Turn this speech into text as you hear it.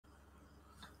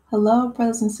Hello,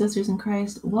 brothers and sisters in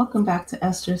Christ. Welcome back to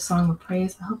Esther's Song of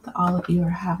Praise. I hope that all of you are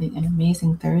having an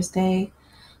amazing Thursday.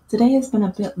 Today has been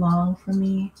a bit long for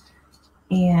me,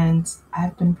 and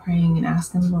I've been praying and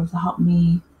asking the Lord to help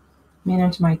me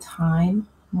manage my time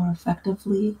more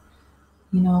effectively.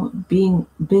 Being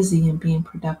busy and being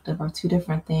productive are two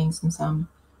different things, and so I'm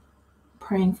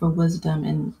praying for wisdom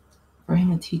and for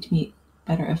Him to teach me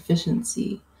better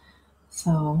efficiency.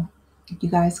 So, if you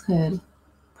guys could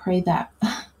pray that.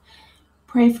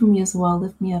 Pray for me as well.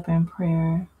 Lift me up in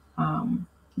prayer.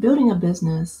 Building a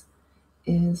business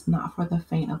is not for the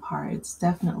faint of heart. It's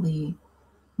definitely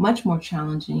much more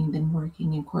challenging than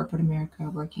working in corporate America,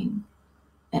 working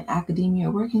in academia,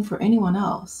 or working for anyone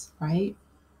else, right?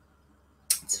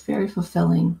 It's very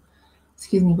fulfilling,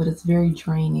 but it's very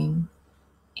draining.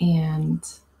 And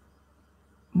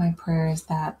my prayer is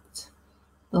that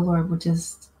the Lord would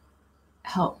just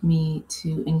help me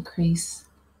to increase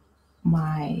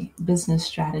my business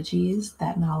strategies,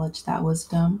 that knowledge, that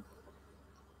wisdom.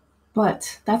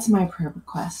 But that's my prayer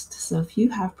request. So if you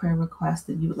have prayer requests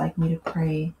that you would like me to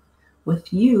pray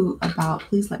with you about,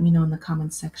 please let me know in the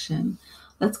comments section.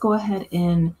 Let's go ahead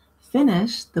and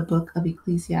finish the book of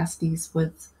Ecclesiastes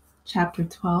with chapter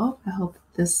 12. I hope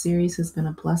this series has been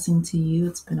a blessing to you.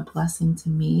 It's been a blessing to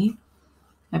me.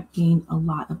 I've gained a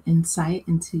lot of insight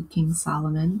into King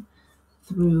Solomon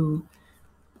through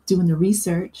doing the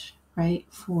research, right,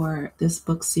 for this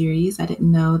book series. I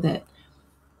didn't know that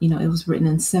it was written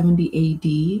in 70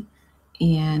 AD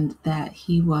and that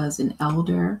he was an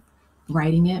elder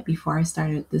writing it before I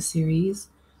started the series.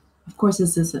 Of course,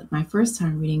 this isn't my first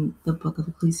time reading the book of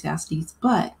Ecclesiastes,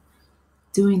 but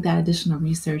doing that additional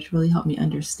research really helped me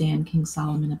understand King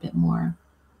Solomon a bit more.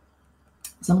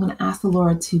 So I'm going to ask the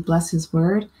Lord to bless his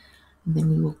word, and then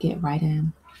we will get right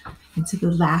into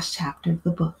the last chapter of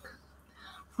the book.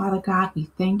 Father God, we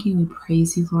thank you, we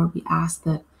praise you, Lord. We ask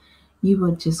that you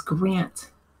would just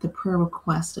grant the prayer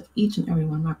request of each and every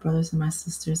one of my brothers and my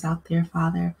sisters out there,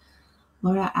 Father.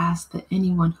 Lord, I ask that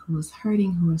anyone who is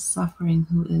hurting, who is suffering,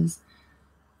 who is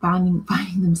finding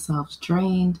themselves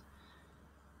drained,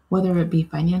 whether it be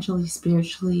financially,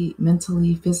 spiritually,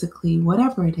 mentally, physically,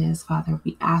 whatever it is, Father,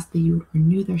 we ask that you would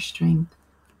renew their strength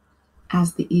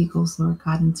as the eagles, Lord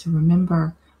God, and to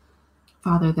remember,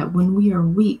 Father, that when we are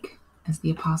weak, as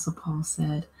the Apostle Paul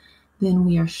said, then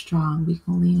we are strong. We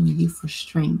can lean on you for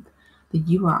strength, that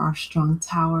you are our strong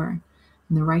tower,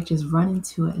 and the righteous run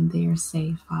into it and they are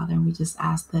safe, Father. And we just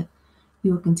ask that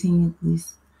you will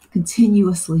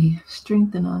continuously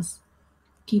strengthen us,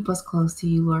 keep us close to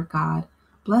you, Lord God.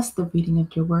 Bless the reading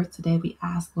of your word today. We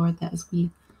ask, Lord, that as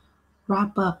we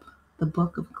wrap up the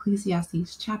book of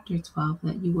Ecclesiastes chapter 12,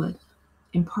 that you would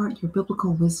impart your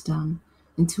biblical wisdom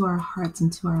into our hearts,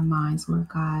 into our minds, Lord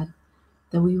God,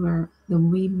 that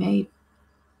we may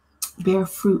bear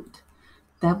fruit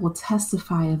that will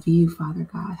testify of you, Father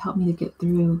God. Help me to get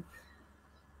through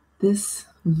this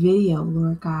video,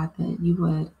 Lord God, that you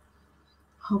would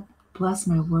help bless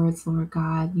my words, Lord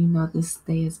God. You know this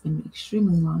day has been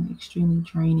extremely long, extremely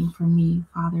draining for me,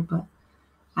 Father, but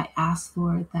I ask,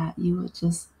 Lord, that you would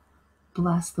just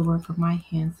bless the work of my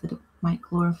hands, that it might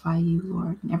glorify you,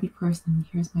 Lord, and every person who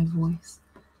hears my voice.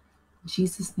 In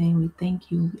Jesus' name, we thank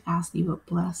you. We ask that you would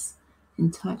bless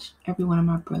and touch every one of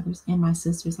my brothers and my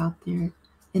sisters out there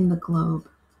in the globe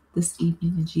this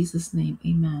evening. In Jesus' name,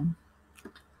 amen.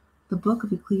 The book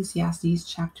of Ecclesiastes,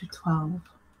 chapter 12.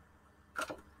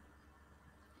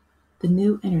 The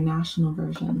New International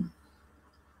Version.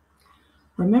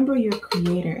 Remember your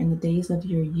Creator in the days of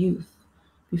your youth,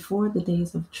 before the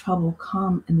days of trouble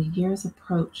come and the years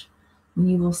approach, when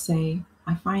you will say,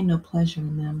 I find no pleasure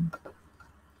in them.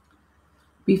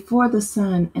 Before the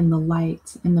sun and the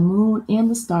light and the moon and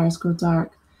the stars grow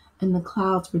dark, and the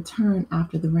clouds return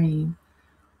after the rain,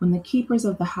 when the keepers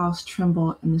of the house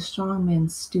tremble and the strong men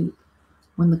stoop,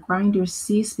 when the grinders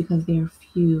cease because they are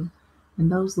few,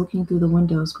 and those looking through the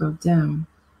windows grow dim,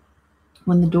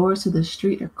 when the doors to the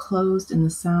street are closed and the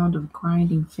sound of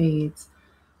grinding fades,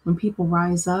 when people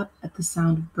rise up at the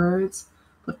sound of birds,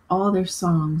 but all their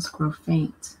songs grow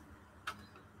faint.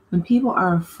 When people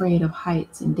are afraid of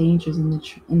heights and dangers in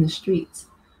the streets,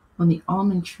 when the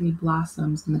almond tree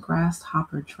blossoms and the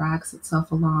grasshopper drags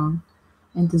itself along,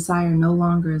 and desire no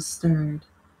longer is stirred,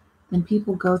 then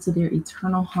people go to their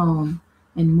eternal home,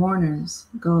 and mourners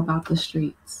go about the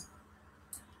streets.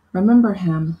 Remember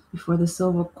him before the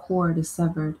silver cord is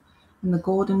severed, and the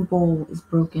golden bowl is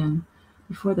broken,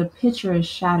 before the pitcher is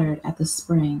shattered at the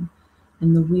spring,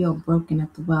 and the wheel broken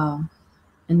at the well.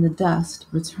 And the dust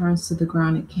returns to the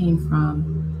ground it came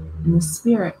from, and the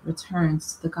spirit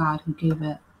returns to the God who gave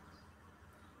it.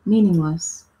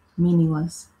 Meaningless,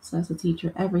 meaningless. Says the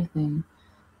teacher, everything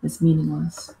is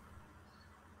meaningless.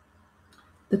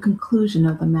 The conclusion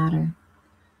of the matter.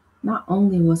 Not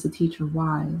only was the teacher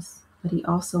wise, but he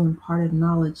also imparted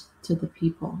knowledge to the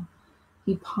people.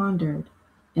 He pondered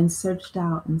and searched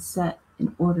out and set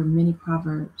in order many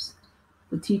proverbs.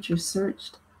 The teacher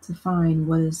searched to find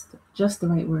what is just the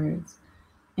right words,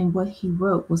 and what he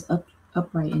wrote was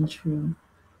upright and true.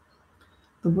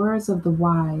 The words of the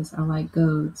wise are like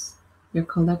goads, their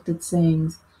collected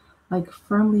sayings like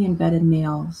firmly embedded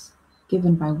nails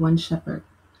given by one shepherd.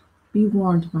 Be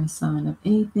warned, my son, of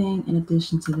anything in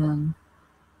addition to them.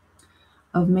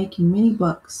 Of making many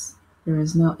books there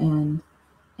is no end,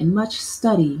 and much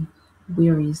study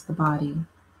wearies the body.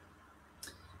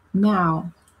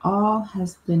 Now all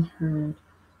has been heard.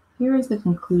 Here is the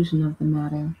conclusion of the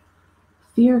matter.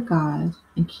 Fear God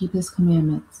and keep his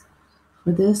commandments,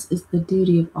 for this is the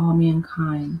duty of all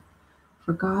mankind.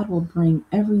 For God will bring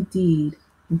every deed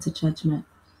into judgment,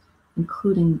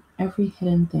 including every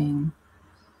hidden thing,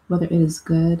 whether it is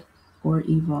good or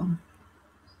evil.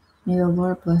 May the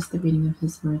Lord bless the reading of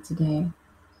his word today.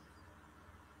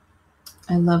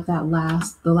 I love the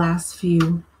last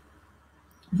few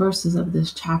verses of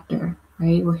this chapter,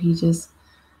 right? Where he just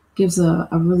gives a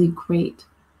really great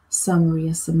summary,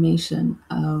 a summation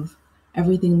of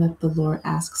everything that the Lord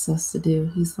asks us to do.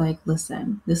 He's like,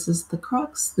 listen, this is the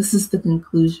crux. This is the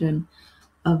conclusion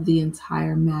of the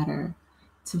entire matter.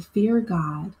 To fear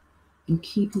God and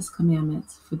keep his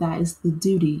commandments, for that is the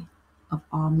duty of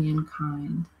all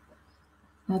mankind.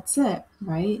 That's it,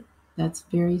 right? That's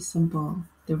very simple.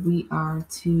 That we are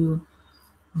to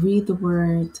read the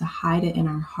word, to hide it in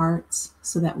our hearts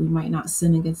so that we might not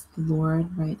sin against the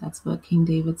Lord, right? That's what King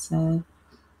David said.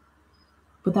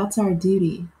 But that's our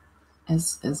duty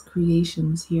as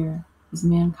creations here, as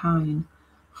mankind.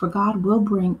 For God will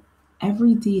bring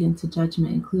every deed into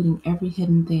judgment, including every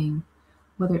hidden thing,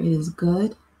 whether it is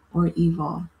good or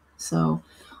evil. So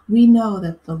we know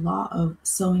that the law of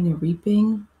sowing and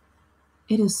reaping,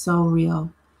 it is so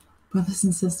real. Brothers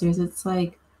and sisters, it's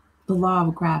like the law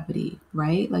of gravity,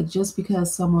 right? Like just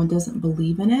because someone doesn't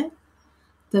believe in it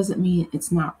doesn't mean it's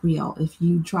not real. If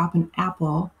you drop an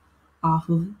apple off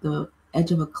of the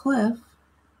edge of a cliff,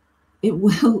 it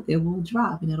will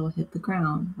drop and it'll hit the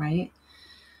ground, right?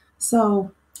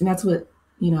 So, and that's what,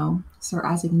 Sir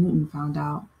Isaac Newton found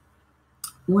out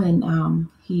when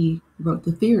he wrote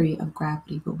the theory of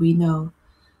gravity. But we know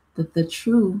that the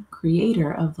true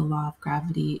creator of the law of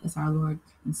gravity is our Lord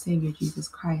and Savior, Jesus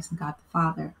Christ, and God the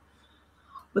Father.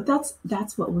 But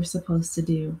that's what we're supposed to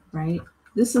do, right?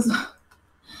 This is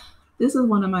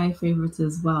one of my favorites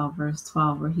as well, verse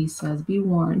 12, where he says, be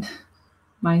warned,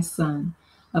 my son,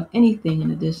 of anything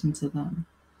in addition to them.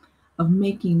 Of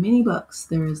making many books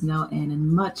there is no end,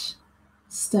 and much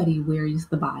study wearies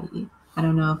the body. I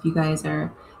don't know if you guys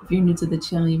if you're new to the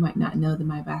channel, you might not know that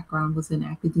my background was in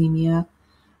academia.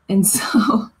 And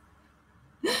so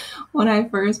when I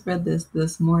first read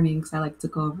this morning, because I like to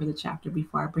go over the chapter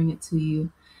before I bring it to you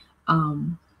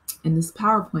in this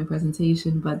PowerPoint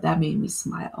presentation, but that made me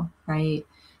smile, right?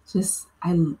 Just,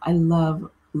 I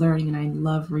love learning and I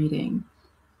love reading.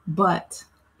 But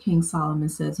King Solomon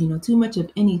says, too much of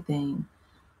anything,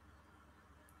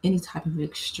 any type of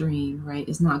extreme, right,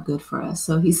 is not good for us.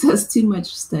 So he says too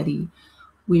much study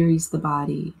wearies the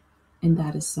body. And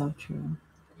that is so true.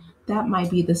 That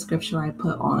might be the scripture I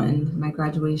put on my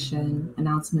graduation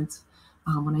announcements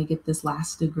when I get this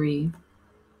last degree.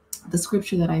 The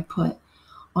scripture that I put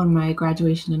on my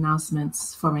graduation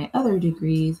announcements for my other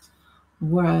degrees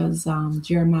was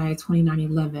Jeremiah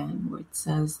 29:11, where it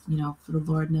says, for the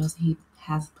Lord knows he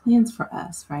has plans for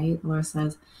us, right? The Lord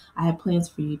says, I have plans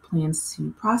for you, plans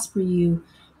to prosper you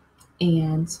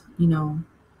and, to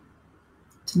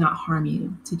not harm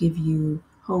you, to give you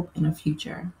hope in a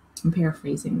future. I'm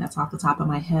paraphrasing, that's off the top of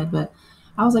my head, but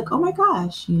I was like, oh my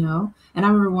gosh, And I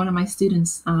remember one of my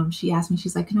students, she asked me,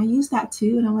 she's like, can I use that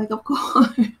too? And I'm like, of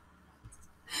course.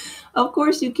 Of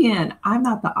course you can. I'm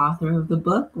not the author of the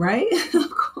book, right?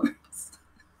 Of course.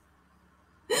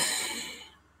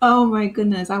 Oh my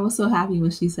goodness. I was so happy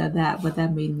when she said that, but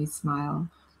that made me smile.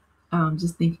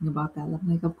 Just thinking about that. I'm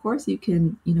like, of course you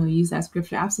can, use that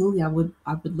scripture. Absolutely. I would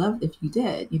love if you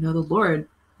did. The Lord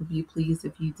would be pleased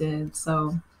if you did.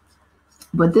 So,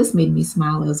 but this made me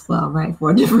smile as well, right? For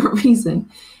a different reason.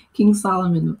 King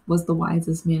Solomon was the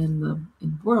wisest man in the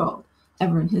world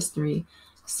ever in history.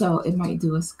 So it might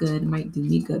do us good. It might do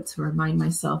me good to remind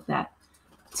myself that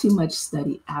too much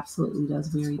study absolutely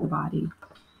does weary the body.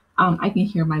 I can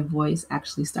hear my voice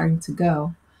actually starting to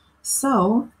go.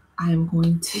 So I'm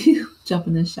going to jump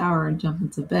in the shower and jump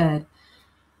into bed.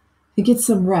 get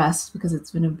some rest because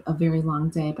it's been a very long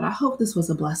day. But I hope this was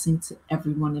a blessing to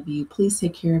every one of you. Please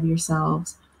take care of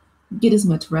yourselves. Get as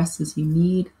much rest as you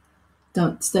need.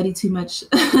 Don't study too much.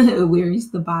 It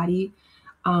wearies the body.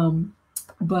 Um,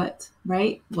 but,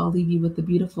 right, well, I'll leave you with the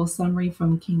beautiful summary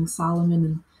from King Solomon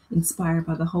and inspired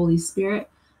by the Holy Spirit.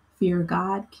 Fear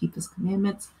God, keep his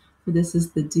commandments, for this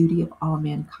is the duty of all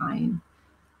mankind.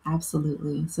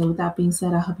 Absolutely. So with that being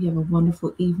said, I hope you have a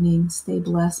wonderful evening. Stay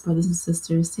blessed, brothers and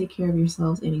sisters. Take care of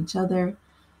yourselves and each other.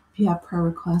 If you have prayer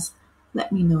requests,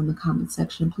 let me know in the comment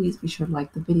section. Please be sure to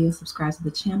like the video, subscribe to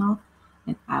the channel,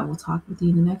 and I will talk with you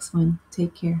in the next one.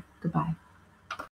 Take care. Goodbye.